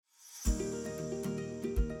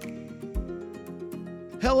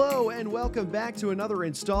Hello, and welcome back to another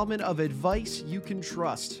installment of Advice You Can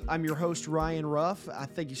Trust. I'm your host, Ryan Ruff.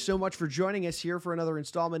 Thank you so much for joining us here for another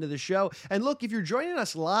installment of the show. And look, if you're joining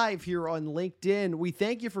us live here on LinkedIn, we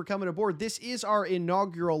thank you for coming aboard. This is our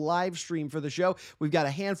inaugural live stream for the show. We've got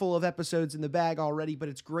a handful of episodes in the bag already, but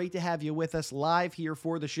it's great to have you with us live here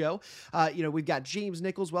for the show. We've got James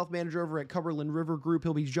Nichols, wealth manager over at Cumberland River Group.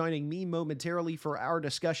 He'll be joining me momentarily for our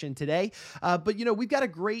discussion today. But we've got a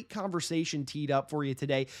great conversation teed up for you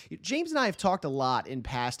today. James and I have talked a lot in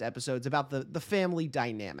past episodes about the family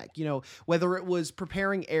dynamic, whether it was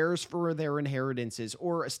preparing heirs for their inheritances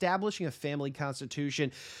or establishing a family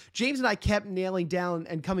constitution. James and I kept nailing down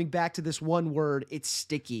and coming back to this one word: it's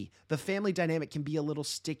sticky. The family dynamic can be a little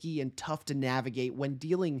sticky and tough to navigate when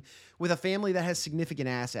dealing with a family that has significant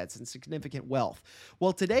assets and significant wealth.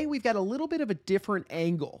 Well, today we've got a little bit of a different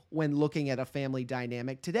angle when looking at a family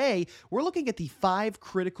dynamic. Today, we're looking at the 5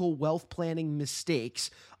 critical wealth planning mistakes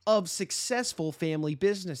of successful family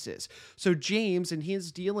businesses. So James and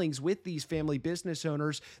his dealings with these family business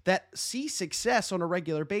owners that see success on a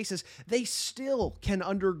regular basis, they still can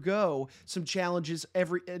undergo some challenges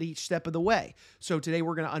at each step of the way. So today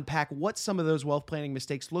we're going to unpack what some of those wealth planning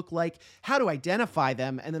mistakes look like, how to identify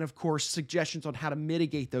them, and then of course suggestions on how to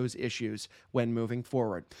mitigate those issues when moving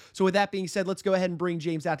forward. So with that being said, let's go ahead and bring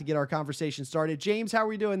James out to get our conversation started. James, how are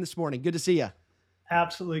we doing this morning? Good to see you.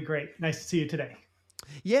 Absolutely great. Nice to see you today.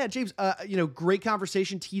 Yeah, James, great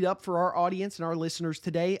conversation teed up for our audience and our listeners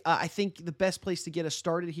today. I think the best place to get us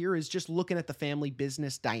started here is just looking at the family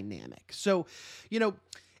business dynamic. So,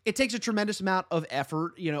 it takes a tremendous amount of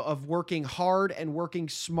effort, of working hard and working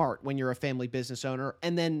smart when you're a family business owner.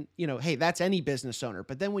 And then, hey, that's any business owner.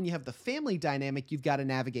 But then when you have the family dynamic, you've got to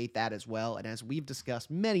navigate that as well. And as we've discussed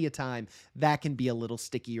many a time, that can be a little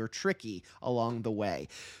sticky or tricky along the way.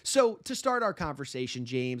 So to start our conversation,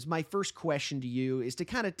 James, my first question to you is to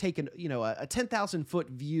kind of take a 10,000 foot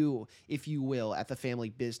view, if you will, at the family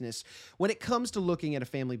business. When it comes to looking at a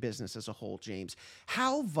family business as a whole, James,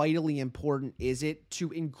 how vitally important is it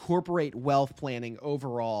to incorporate wealth planning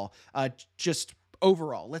overall? Just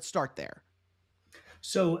overall, let's start there.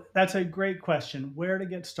 So that's a great question. Where to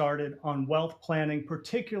get started on wealth planning,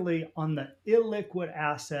 particularly on the illiquid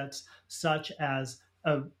assets, such as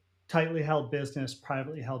a tightly held business,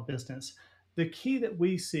 privately held business. The key that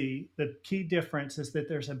we see, the key difference is that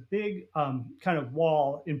there's a big kind of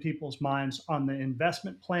wall in people's minds on the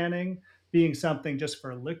investment planning being something just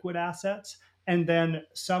for liquid assets. And then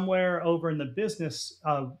somewhere over in the business,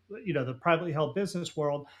 the privately held business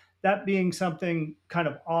world, that being something kind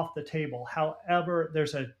of off the table. However,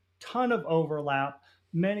 there's a ton of overlap,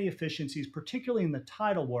 many efficiencies, particularly in the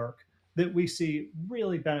title work, that we see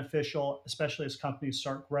really beneficial, especially as companies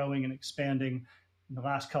start growing and expanding. In the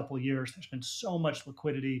last couple of years, there's been so much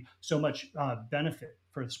liquidity, so much benefit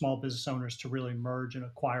for small business owners to really merge and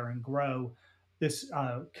acquire and grow. This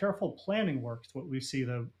careful planning work is what we see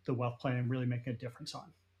the wealth planning really making a difference on.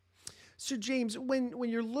 So James, when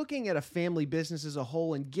you're looking at a family business as a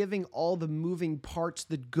whole and giving all the moving parts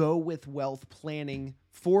that go with wealth planning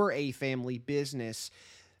for a family business,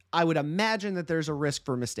 I would imagine that there's a risk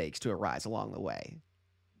for mistakes to arise along the way.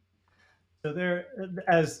 So there,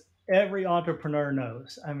 as every entrepreneur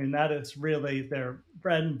knows, I mean, that is really their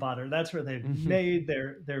bread and butter. That's where they've made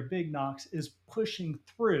their big knocks, is pushing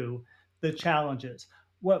through the challenges.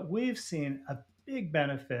 What we've seen a big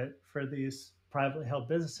benefit for these privately held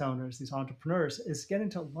business owners, these entrepreneurs, is getting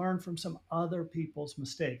to learn from some other people's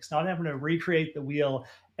mistakes, not having to recreate the wheel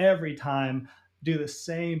every time, do the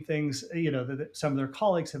same things, that some of their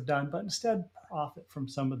colleagues have done, but instead profit from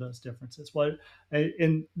some of those differences.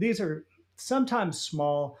 And these are sometimes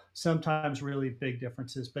small, sometimes really big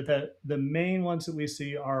differences, but the main ones that we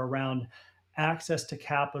see are around access to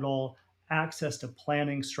capital, access to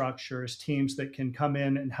planning structures, teams that can come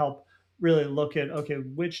in and help really look at, okay,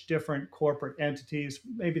 which different corporate entities,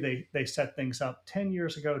 maybe they set things up 10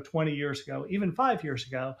 years ago, 20 years ago, even 5 years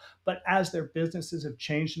ago, but as their businesses have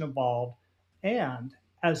changed and evolved, and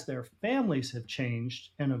as their families have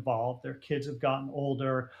changed and evolved, their kids have gotten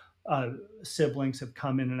older, siblings have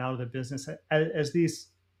come in and out of the business. As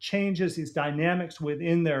these changes, these dynamics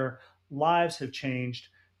within their lives have changed,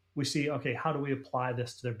 we see, okay, how do we apply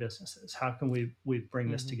this to their businesses? How can we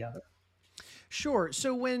bring this together? Sure.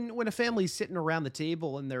 So when a family's sitting around the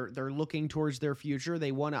table and they're looking towards their future,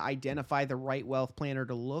 they want to identify the right wealth planner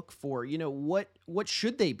to look for. What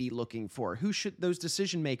should they be looking for? Who should those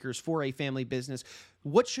decision makers for a family business?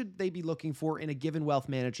 What should they be looking for in a given wealth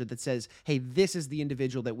manager that says, "Hey, this is the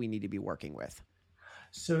individual that we need to be working with"?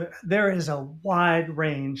 So there is a wide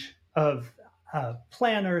range of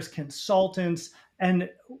planners, consultants, and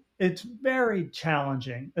it's very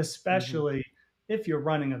challenging, Hmm. especially if you're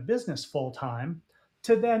running a business full time,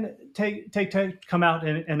 to then come out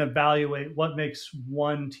and evaluate what makes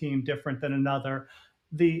one team different than another.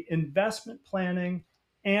 The investment planning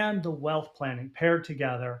and the wealth planning paired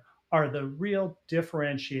together are the real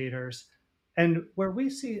differentiators, and where we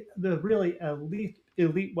see the really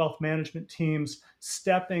elite wealth management teams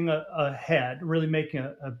stepping ahead, really making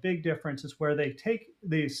a big difference, is where they take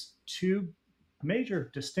these two major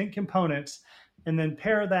distinct components and then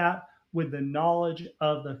pair that with the knowledge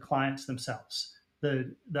of the clients themselves,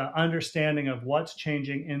 the understanding of what's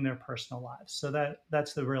changing in their personal lives. So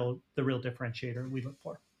that's the real differentiator we look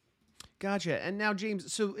for. Gotcha. And now,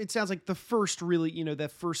 James, so it sounds like the first really,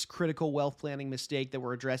 that first critical wealth planning mistake that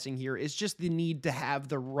we're addressing here is just the need to have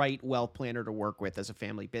the right wealth planner to work with as a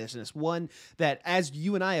family business. One that, as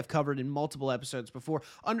you and I have covered in multiple episodes before,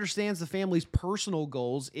 understands the family's personal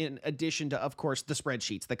goals in addition to, of course, the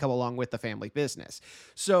spreadsheets that come along with the family business.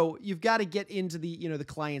 So you've got to get into the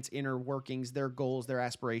client's inner workings, their goals, their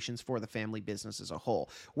aspirations for the family business as a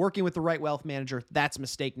whole. Working with the right wealth manager, that's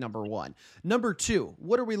mistake number one. Number two,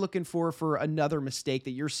 what are we looking for another mistake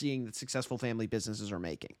that you're seeing that successful family businesses are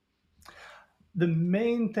making? The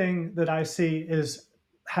main thing that I see is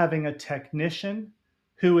having a technician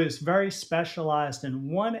who is very specialized in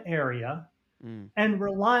one area Mm. and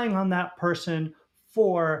relying on that person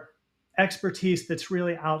for expertise that's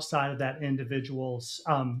really outside of that individual's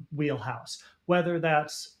wheelhouse, whether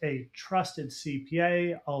that's a trusted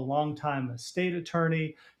CPA, a longtime estate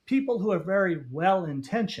attorney, people who are very well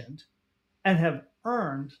intentioned and have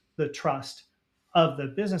earned the trust of the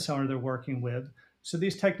business owner they're working with. So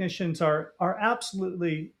these technicians are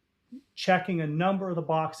absolutely checking a number of the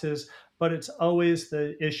boxes, but it's always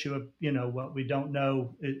the issue of, what we don't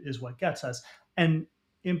know is what gets us. And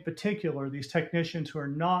in particular, these technicians who are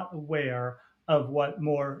not aware of what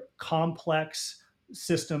more complex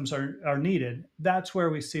systems are needed, that's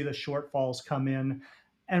where we see the shortfalls come in.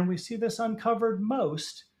 And we see this uncovered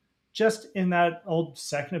most just in that old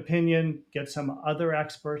second opinion, get some other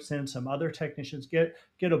experts in, some other technicians, get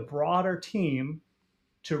a broader team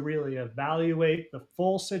to really evaluate the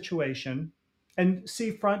full situation and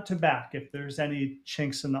see front to back if there's any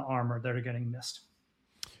chinks in the armor that are getting missed.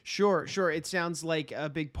 Sure, sure. It sounds like a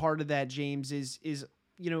big part of that, James, is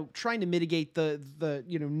trying to mitigate the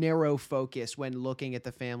narrow focus when looking at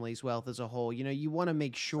the family's wealth as a whole. You want to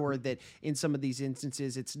make sure that in some of these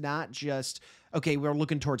instances, it's not just okay, we're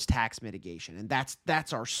looking towards tax mitigation, and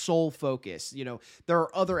that's our sole focus. There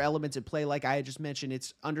are other elements at play, like I just mentioned.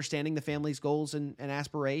 It's understanding the family's goals and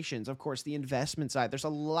aspirations. Of course, the investment side. There's a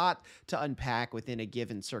lot to unpack within a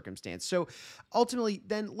given circumstance. So ultimately,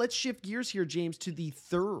 then let's shift gears here, James, to the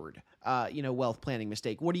third, wealth planning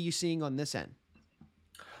mistake. What are you seeing on this end?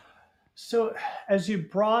 So, as you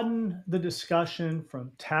broaden the discussion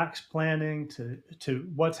from tax planning to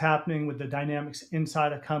what's happening with the dynamics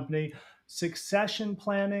inside a company, succession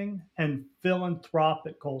planning and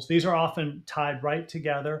philanthropic goals, these are often tied right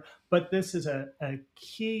together. But this is a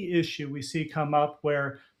key issue we see come up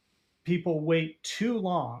where people wait too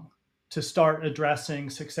long to start addressing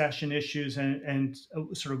succession issues and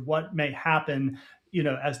sort of what may happen,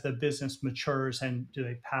 as the business matures. And do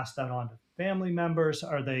they pass that on to family members?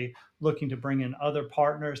 Are they looking to bring in other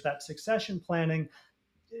partners? That succession planning,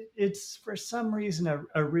 it's for some reason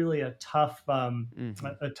a really a tough Hmm.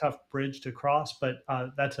 a tough bridge to cross, but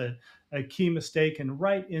that's a key mistake. And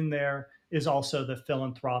right in there is also the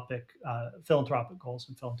philanthropic goals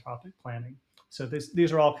and philanthropic planning. So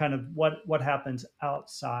these are all kind of what happens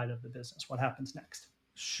outside of the business, what happens next.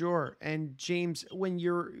 Sure. And James, when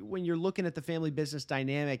you're looking at the family business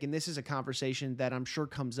dynamic, and this is a conversation that I'm sure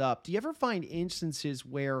comes up, do you ever find instances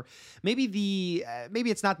where maybe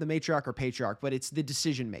it's not the matriarch or patriarch, but it's the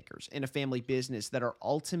decision makers in a family business that are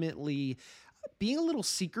ultimately being a little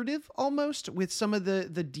secretive almost with some of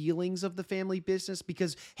the dealings of the family business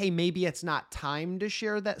because hey, maybe it's not time to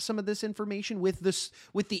share that some of this information with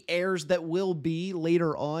the heirs that will be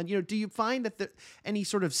later on. Do you find that any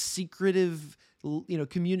sort of secretive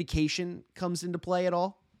communication comes into play at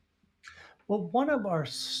all? Well, one of our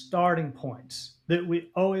starting points that we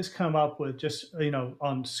always come up with, just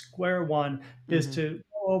on square one, is Hmm. to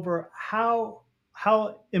go over how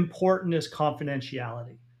important is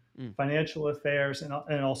confidentiality, Mm. financial affairs, and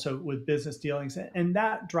also with business dealings, and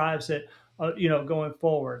that drives it, going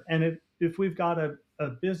forward. And if we've got a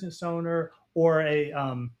business owner or a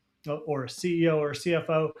CEO or a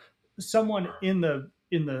CFO, someone in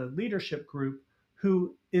the leadership group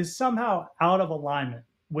who is somehow out of alignment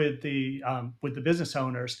with the business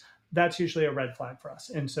owners, that's usually a red flag for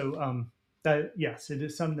us. And so that yes, it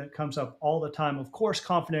is something that comes up all the time. Of course,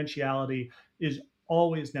 confidentiality is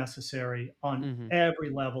always necessary on Hmm. every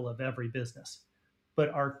level of every business. But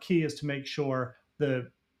our key is to make sure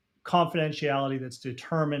the confidentiality that's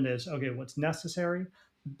determined as okay, what's necessary,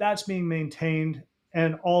 that's being maintained,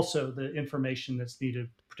 and also the information that's needed,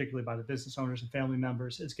 particularly by the business owners and family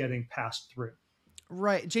members, is getting passed through.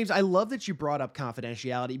 Right. James, I love that you brought up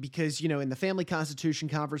confidentiality because, in the family constitution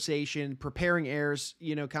conversation, preparing heirs,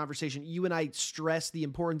 conversation, you and I stress the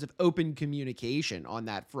importance of open communication on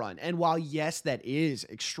that front. And while, yes, that is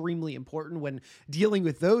extremely important when dealing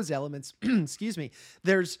with those elements, excuse me,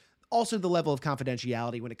 there's also the level of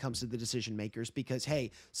confidentiality when it comes to the decision makers because hey,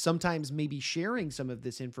 sometimes maybe sharing some of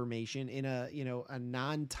this information in a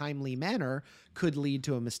non-timely manner could lead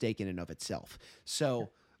to a mistake in and of itself. So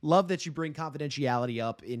love that you bring confidentiality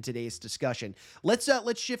up in today's discussion. Let's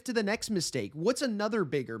shift to the next mistake. What's another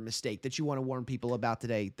bigger mistake that you want to warn people about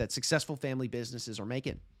today that successful family businesses are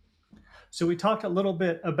making? So we talked a little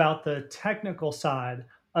bit about the technical side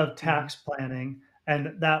of Hmm. tax planning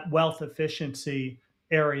and that wealth efficiency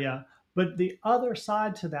area. But the other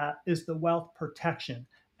side to that is the wealth protection.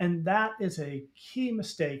 And that is a key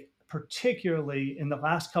mistake, particularly in the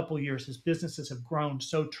last couple of years as businesses have grown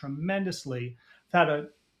so tremendously. We've had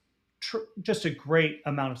just a great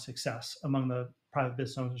amount of success among the private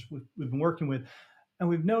business owners we've been working with. And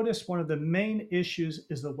we've noticed one of the main issues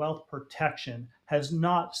is the wealth protection has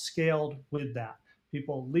not scaled with that.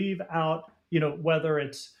 People leave out, whether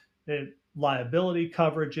it's liability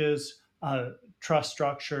coverages, trust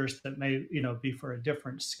structures that may, be for a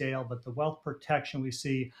different scale, but the wealth protection we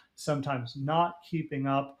see sometimes not keeping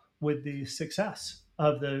up with the success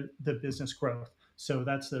of the business growth. So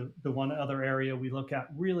that's the one other area we look at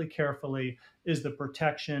really carefully is the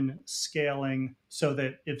protection scaling so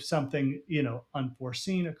that if something,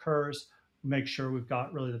 unforeseen occurs, make sure we've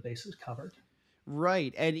got really the bases covered.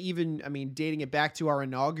 Right. And even, I mean, dating it back to our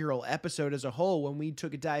inaugural episode as a whole, when we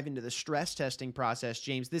took a dive into the stress testing process,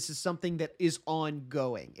 James, this is something that is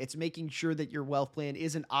ongoing. It's making sure that your wealth plan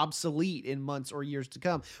isn't obsolete in months or years to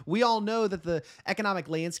come. We all know that the economic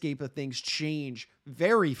landscape of things change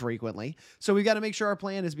very frequently. So we've got to make sure our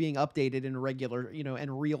plan is being updated in regular,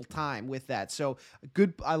 and real time with that. So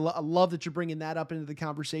good. I love that you're bringing that up into the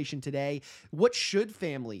conversation today. What should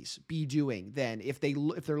families be doing then if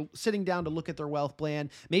they're sitting down to look at their wealth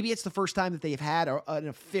plan? Maybe it's the first time that they've had an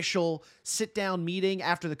official sit down meeting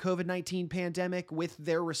after the COVID-19 pandemic with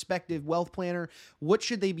their respective wealth planner. What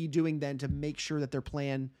should they be doing then to make sure that their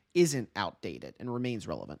plan isn't outdated and remains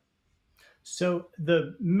relevant? So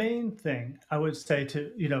the main thing I would say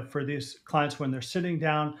to, for these clients when they're sitting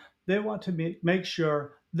down, they want to make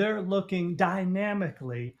sure they're looking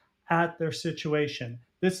dynamically at their situation.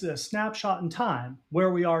 This is a snapshot in time where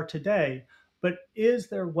we are today, but is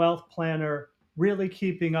their wealth planner really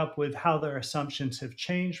keeping up with how their assumptions have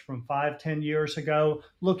changed from 5, 10 years ago,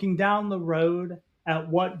 looking down the road at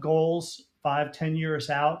what goals 5, 10 years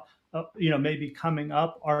out, maybe coming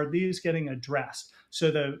up, are these getting addressed? So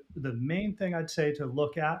the main thing I'd say to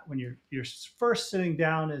look at when you're first sitting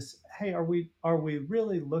down is, hey, are we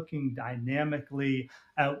really looking dynamically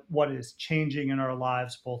at what is changing in our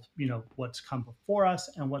lives, both what's come before us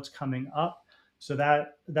and what's coming up? So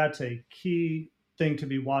that's a key thing to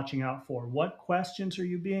be watching out for. What questions are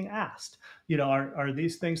you being asked? Are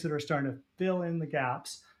these things that are starting to fill in the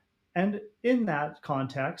gaps? And in that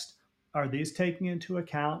context, are these taking into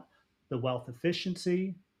account the wealth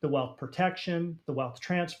efficiency, the wealth protection, the wealth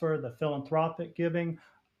transfer, the philanthropic giving?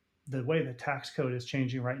 The way the tax code is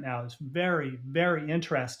changing right now is very, very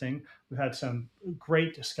interesting. We've had some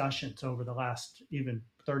great discussions over the last even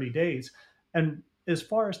 30 days. And as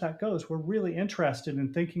far as that goes, we're really interested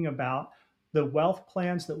in thinking about the wealth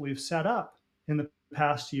plans that we've set up in the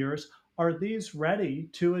past years. Are these ready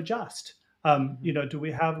to adjust? Mhm. Do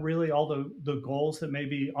we have really all the goals that may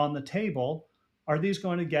be on the table? Are these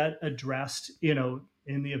going to get addressed,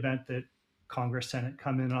 in the event that Congress, Senate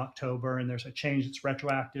come in October and there's a change that's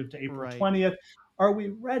retroactive to April Right. 20th? Are we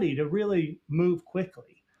ready to really move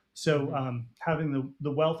quickly? So Mhm. having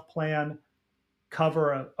the wealth plan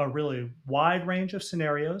cover a really wide range of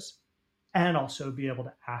scenarios and also be able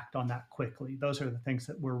to act on that quickly. Those are the things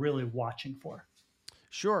that we're really watching for.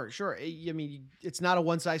 Sure, sure. I mean, it's not a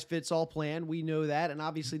one size fits all plan. We know that. And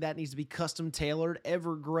obviously, that needs to be custom tailored,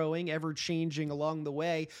 ever growing, ever changing along the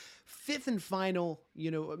way. Fifth and final,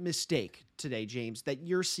 mistake today, James, that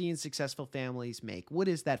you're seeing successful families make. What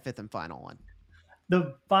is that fifth and final one?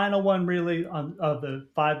 The final one, really, of the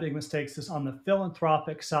five big mistakes is on the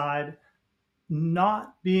philanthropic side,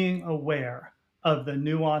 not being aware of the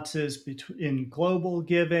nuances between global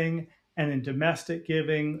giving and in domestic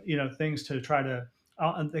giving, things to try to,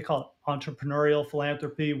 they call it entrepreneurial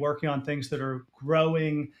philanthropy, working on things that are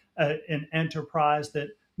growing an enterprise that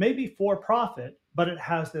may be for profit, but it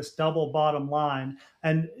has this double bottom line.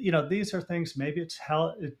 And these are things, maybe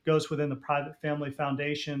it goes within the private family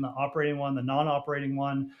foundation, the operating one, the non-operating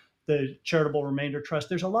one, the charitable remainder trust.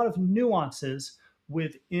 There's a lot of nuances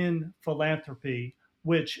within philanthropy,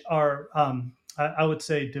 which are, I would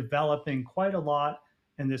say, developing quite a lot.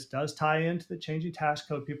 And this does tie into the changing tax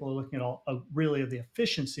code. People are looking at all really of the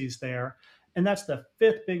efficiencies there. And that's the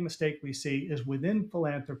fifth big mistake we see is within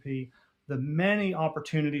philanthropy, the many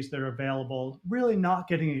opportunities that are available really not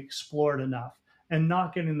getting explored enough, and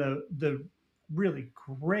not getting the really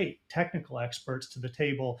great technical experts to the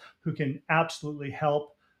table who can absolutely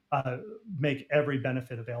help make every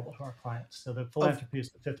benefit available to our clients. So the Of philanthropy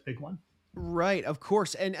is the fifth big one. Right, of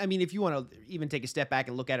course. And I mean, if you want to even take a step back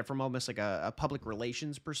and look at it from almost like a public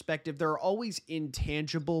relations perspective, there are always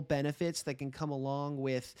intangible benefits that can come along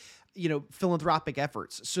with, philanthropic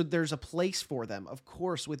efforts. So there's a place for them, of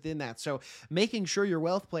course, within that. So making sure your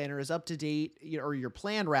wealth planner is up to date, or your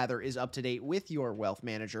plan rather is up to date with your wealth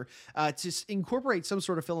manager, to incorporate some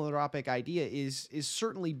sort of philanthropic idea is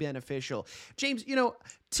certainly beneficial. James,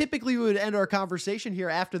 typically we would end our conversation here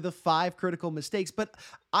after the 5 critical mistakes, but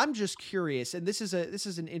I'm just curious, and this is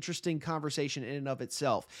an interesting conversation in and of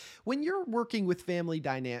itself. When you're working with family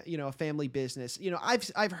dynamic, a family business, I've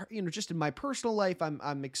just in my personal life,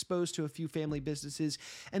 I'm exposed to a few family businesses,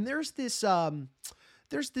 and there's this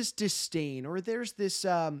disdain, or there's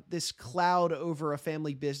this cloud over a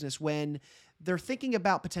family business when they're thinking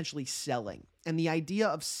about potentially selling. And the idea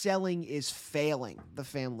of selling is failing the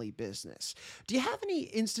family business. Do you have any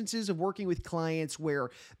instances of working with clients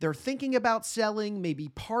where they're thinking about selling, maybe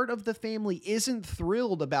part of the family isn't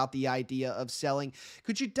thrilled about the idea of selling?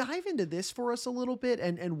 Could you dive into this for us a little bit,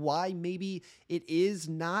 and why maybe it is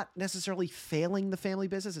not necessarily failing the family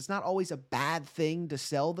business? It's not always a bad thing to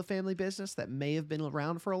sell the family business that may have been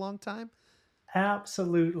around for a long time?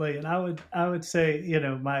 Absolutely. And I would say,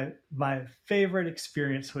 my favorite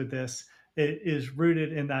experience with this is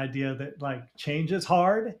rooted in the idea that, like, change is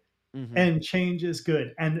hard Mm-hmm. and change is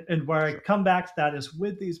good. And where I Sure. come back to that is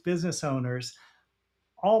with these business owners,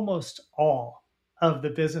 almost all of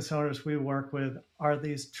the business owners we work with are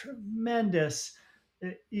these tremendous,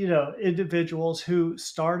 individuals who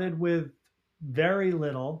started with very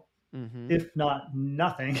little, Mm-hmm. if not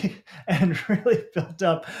nothing, and really built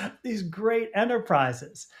up these great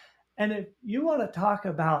enterprises. And if you want to talk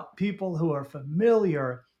about people who are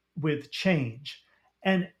familiar with change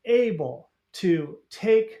and able to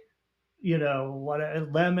take, what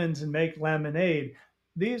lemons and make lemonade,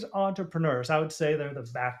 these entrepreneurs, I would say they're the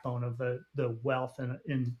backbone of the wealth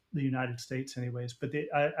in the United States, anyways. But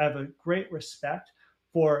I have a great respect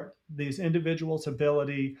for these individuals'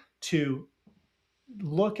 ability to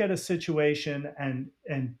look at a situation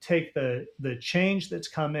and take the change that's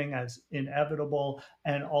coming as inevitable,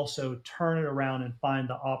 and also turn it around and find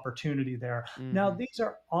the opportunity there. Now, Mm-hmm. these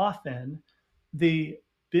are often the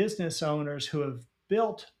business owners who have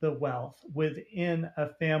built the wealth within a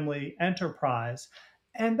family enterprise,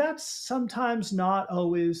 and that's sometimes not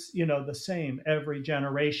always the same every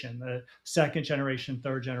generation. The second generation,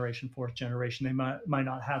 third generation, fourth generation, they might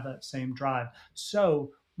not have that same drive.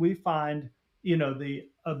 So we find the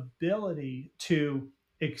ability to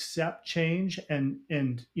accept change and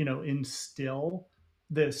instill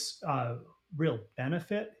this real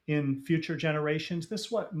benefit in future generations. This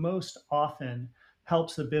is what most often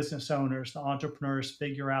helps the business owners, the entrepreneurs,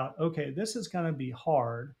 figure out, okay, this is going to be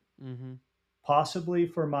hard, Mm-hmm. possibly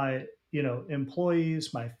for my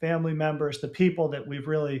employees, my family members, the people that we've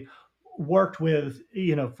really worked with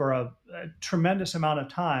for a tremendous amount of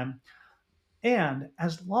time. And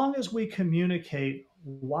as long as we communicate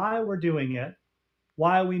why we're doing it,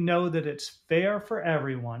 why we know that it's fair for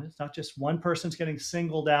everyone, it's not just one person's getting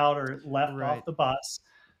singled out or left Right. off the bus,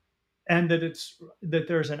 and that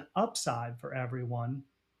there's an upside for everyone.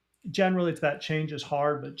 Generally, it's that change is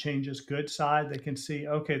hard, but change is good side. They can see,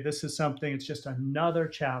 okay, this is something, it's just another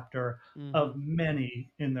chapter Mm-hmm. of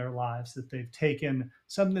many in their lives that they've taken,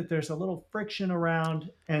 something that there's a little friction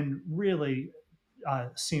around, and really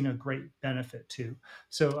seen a great benefit to.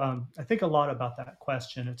 So I think a lot about that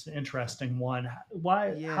question. It's an interesting one. Why?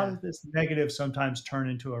 How Yeah. does this negative sometimes turn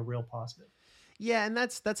into a real positive? Yeah, and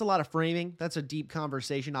that's a lot of framing. That's a deep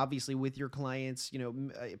conversation, obviously, with your clients.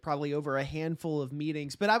 Probably over a handful of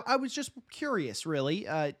meetings. But I was just curious, really.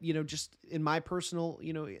 Just in my personal,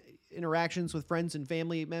 interactions with friends and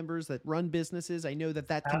family members that run businesses. I know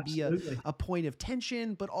that can be a point of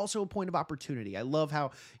tension, but also a point of opportunity. I love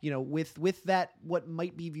how, with that, what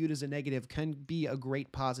might be viewed as a negative can be a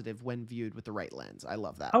great positive when viewed with the right lens. I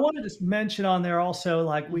love that. I want to just mention on there also,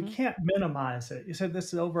 like, we can't minimize it. You said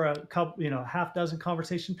this is over a couple, half dozen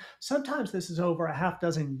conversations. Sometimes this is over a half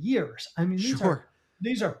dozen years. I mean,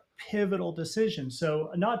 these are pivotal decisions.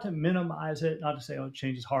 So not to minimize it, not to say, oh,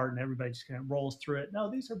 change is hard and everybody just kind of rolls through it. No,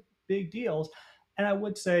 these are big deals. And I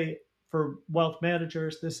would say for wealth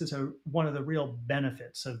managers, this is one of the real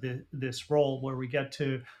benefits of this role, where we get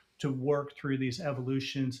to work through these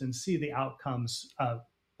evolutions and see the outcomes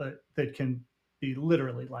that can be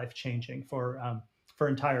literally life-changing for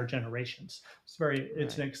entire generations.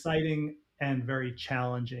 It's an exciting and very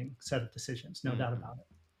challenging set of decisions, no doubt about it.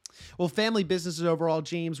 Well, family businesses overall,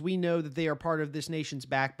 James, we know that they are part of this nation's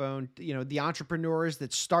backbone. The entrepreneurs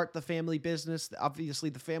that start the family business, obviously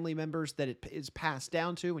the family members that it is passed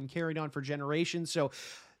down to and carried on for generations. So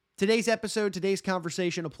today's episode, today's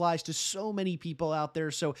conversation applies to so many people out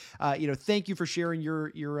there. So, thank you for sharing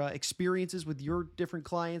your experiences with your different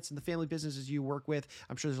clients and the family businesses you work with.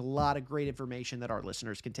 I'm sure there's a lot of great information that our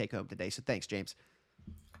listeners can take home today. So thanks, James.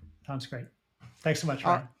 Sounds great. Thanks so much,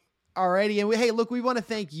 Ryan. Alrighty, and we want to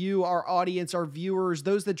thank you, our audience, our viewers,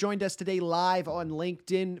 those that joined us today live on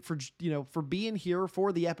LinkedIn for being here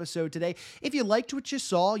for the episode today. If you liked what you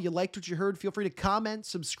saw, you liked what you heard, feel free to comment,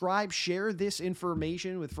 subscribe, share this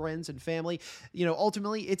information with friends and family.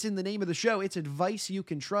 Ultimately, it's in the name of the show. It's advice you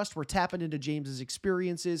can trust. We're tapping into James's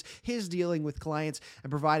experiences, his dealing with clients, and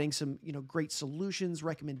providing some great solutions,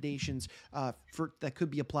 recommendations that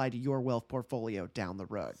could be applied to your wealth portfolio down the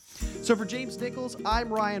road. So for James Nichols, I'm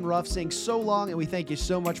Ryan Ruff, saying so long, and we thank you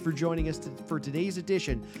so much for joining us for today's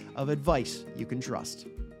edition of Advice You Can Trust.